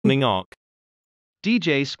Morning arc.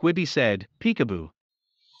 DJ Squibby said, peekaboo.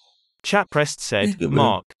 Chat pressed said, Peekaboo.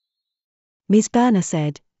 Mark. Ms. Berner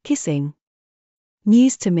said, kissing.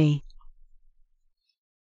 News to me.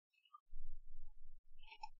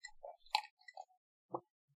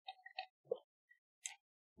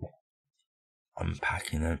 I'm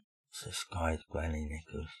packing it. This guy's Granny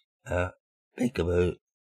Nichols. Peekaboo.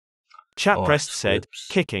 Chat Alright, pressed said, Squibs.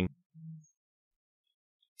 kicking.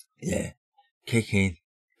 Yeah. Kicking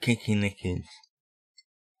Nichols.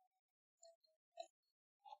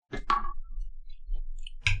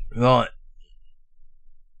 Right.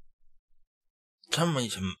 For some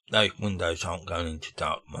reason those windows aren't going into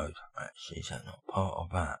dark mode. Actually, is that not part of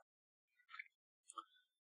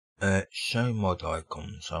that? Show mod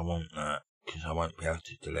icons. I want that because I won't be able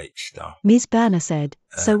to delete stuff. Ms. Berner said,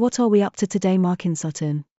 so what are we up to today, Mark in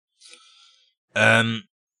Sutton? Not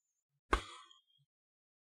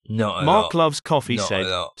a Mark lot. Loves Coffee Not a said,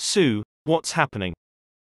 lot. Sue, what's happening?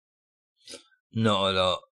 Not a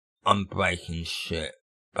lot. I'm breaking shit,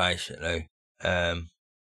 basically.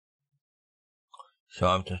 So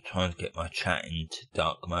I'm just trying to get my chat into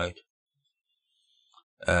dark mode.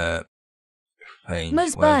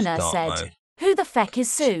 Ms. Berner said, who the feck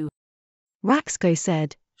is Sue? Raxco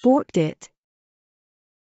said, borked it.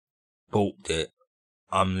 Balked it.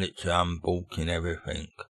 I'm unbalking everything.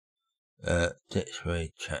 Let's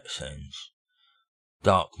read chat settings.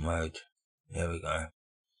 Dark mode. Here we go.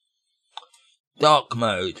 Dark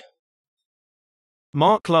mode.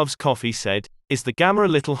 Mark Loves Coffee said, is the gamma a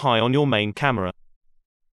little high on your main camera?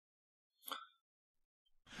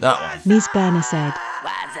 That one. Ms. Berner said,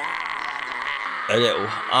 A little.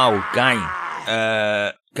 Oh, gain.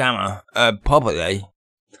 Gamma. Probably.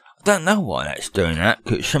 I don't know why that's doing that,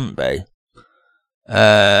 because it shouldn't be.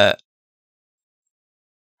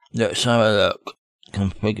 Let's have a look.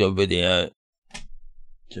 Configure video.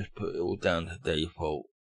 Just put it all down to default.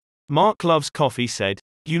 Mark Loves Coffee said,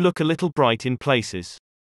 you look a little bright in places.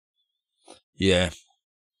 Yeah.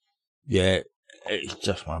 Yeah, it's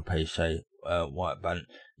just my PC. White balance.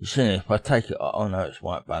 You see, if I take it, oh no, it's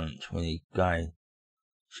white balance when you gain.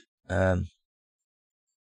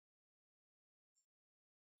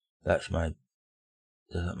 That's made.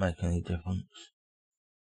 Does that make any difference?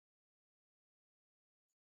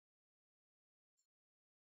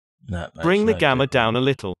 That makes Bring the no gamma difference. down a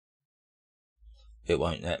little. It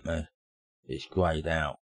won't let me. It's greyed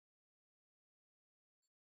out.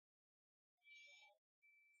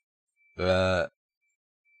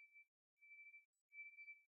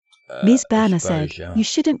 Ms. Berner said, exposure. you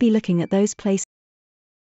shouldn't be looking at those places.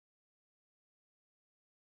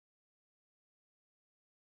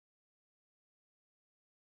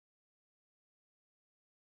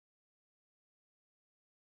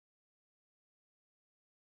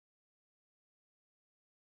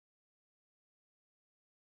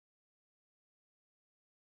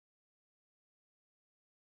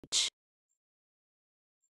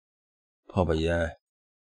 Probably, yeah.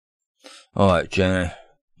 Alright, Jenny.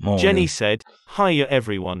 Morning. Jenny said, hiya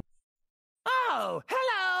everyone. Oh,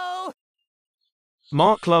 hello!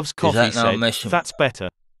 Mark Loves Coffee that now said, messing- that's better.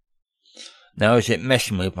 Now, is it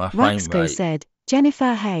messing with my frame Raxco rate? said,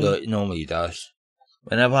 Jennifer hey. Like it normally does.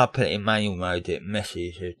 Whenever I put it in manual mode, it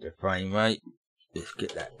messes with the frame rate. Let's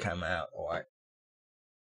get that cam out, alright.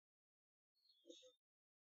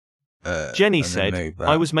 Jenny and then said, move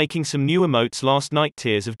I that. was making some new emotes last night,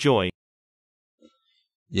 tears of joy.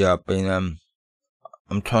 Yeah, I've been,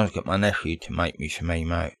 I'm trying to get my nephew to make me some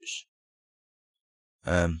emotes.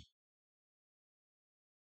 Right,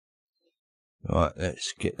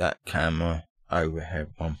 let's get that camera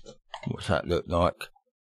overhead one. What's that look like?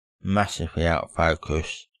 Massively out of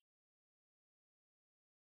focus.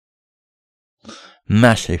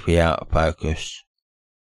 Massively out of focus.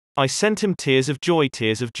 I sent him tears of joy,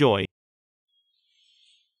 tears of joy.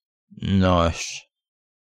 Nice.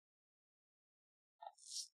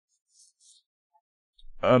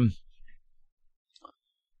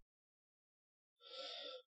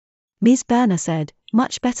 Ms. Berner said,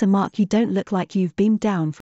 much better Mark, you don't look like you've beamed down